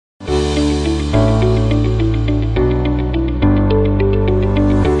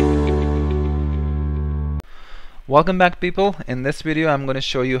Welcome back, people. In this video I'm going to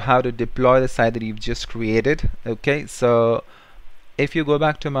show you how to deploy the site that you've just created. Okay, so if you go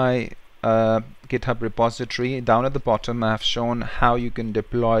back to my GitHub repository, down at the bottom I've shown how you can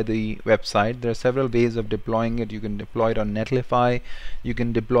deploy the website. There are several ways of deploying it. You can deploy it on Netlify, you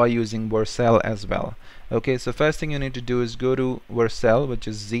can deploy using Vercel as well. Okay, so first thing you need to do is go to Vercel,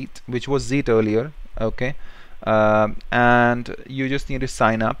 which was Zeit earlier. Okay, and you just need to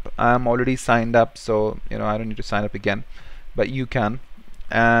sign up. I'm already signed up, so I don't need to sign up again, but you can.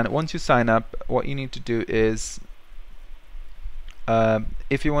 And once you sign up, what you need to do is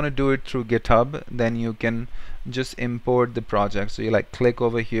if you want to do it through GitHub, then you can just import the project. So you click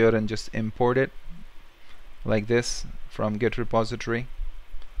over here and just import it like this from Git repository.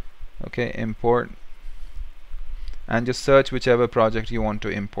 Okay, import, and just search whichever project you want to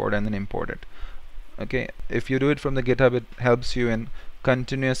import and then import it. Okay, if you do it from the GitHub, it helps you in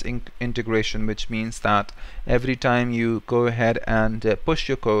continuous integration, which means that every time you go ahead and push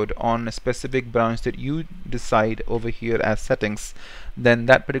your code on a specific branch that you decide over here as settings, then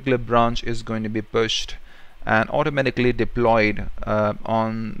that particular branch is going to be pushed and automatically deployed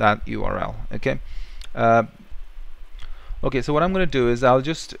on that URL. Okay, okay, so what I'm going to do is I'll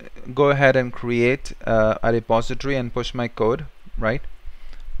just go ahead and create a repository and push my code, right?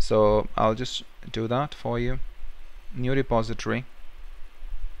 So I'll just do that for you. New repository,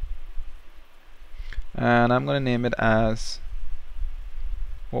 and I'm going to name it as,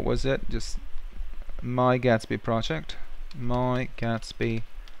 what was it, just my Gatsby project, my Gatsby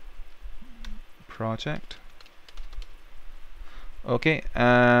project. Okay,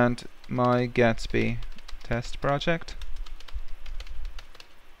 and my Gatsby test project,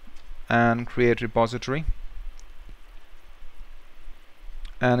 and create repository.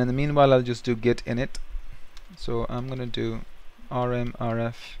 And in the meanwhile I'll just do git init. So I'm gonna do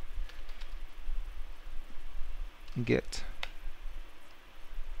rmrf git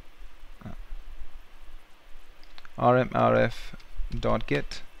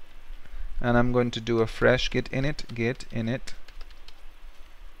rmrf.git, and I'm going to do a fresh git init,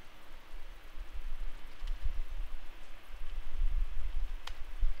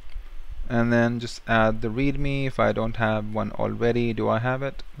 and then just add the readme if I don't have one already. Do I have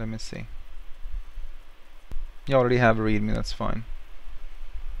it? Let me see. You already have a readme, that's fine.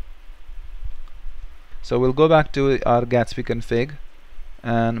 So we'll go back to our Gatsby config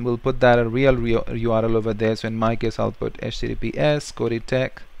and we'll put that a real URL over there. So in my case I'll put https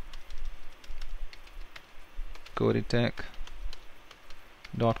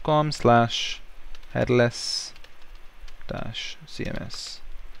coditech.com/headless-cms.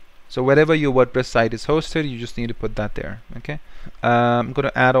 So wherever your WordPress site is hosted, you just need to put that there. Okay, I'm going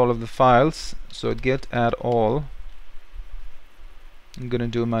to add all of the files. So git add all. I'm going to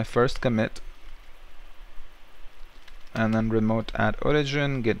do my first commit, and then remote add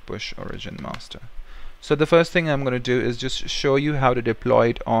origin, git push origin master. So the first thing I'm going to do is just show you how to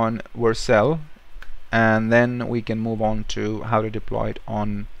deploy it on Vercel, and then we can move on to how to deploy it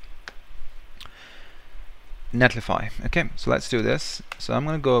on Netlify. Okay, so let's do this. So I'm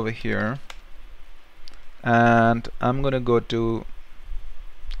going to go over here and I'm going to go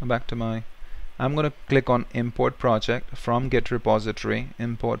back to my, I'm going to click on import project from Git repository,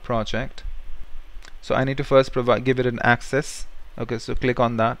 import project. So I need to first give it an access. Okay, so click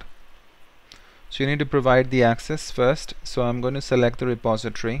on that. So you need to provide the access first. So I'm going to select the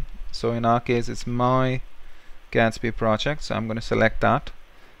repository. So in our case it's my Gatsby project, so I'm going to select that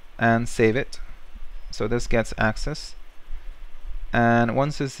and save it. So this gets access, and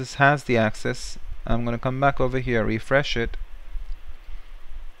once this has the access, I'm going to come back over here, refresh it,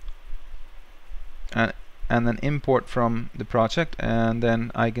 and then import from the project, and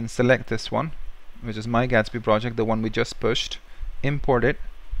then I can select this one, which is my Gatsby project, the one we just pushed, import it,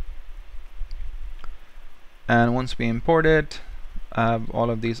 and once we import it, I have all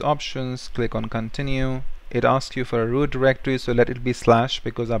of these options. Click on continue. It asks you for a root directory, so let it be /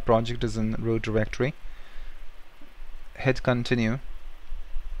 because our project is in root directory. Hit continue.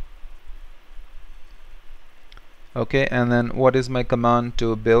 Okay, and then what is my command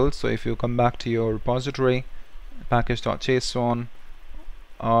to build? So if you come back to your repository, package.json,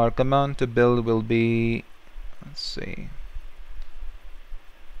 our command to build will be, let's see,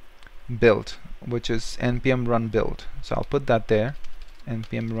 build, which is npm run build. So I'll put that there,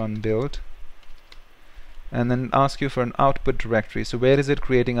 npm run build, and then ask you for an output directory. So where is it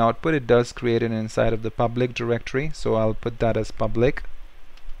creating output? It does create it inside of the public directory, so I'll put that as public.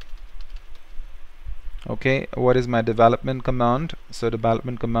 Okay, what is my development command? So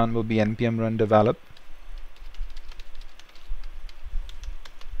development command will be npm run develop.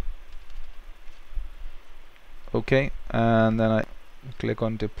 Okay, and then I click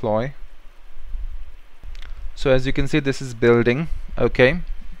on deploy. So as you can see, this is building. Okay,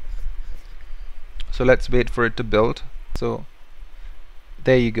 so let's wait for it to build. So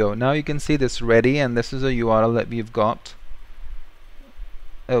there you go. Now you can see this ready, and this is a URL that we've got.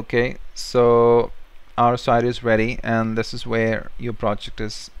 Okay, so our site is ready, and this is where your project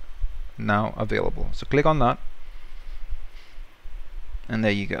is now available. So click on that, and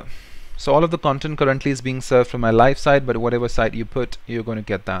there you go. So all of the content currently is being served from my live site, but whatever site you put, you're going to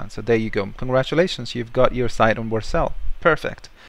get that. So there you go. Congratulations, you've got your site on Vercel. Perfect.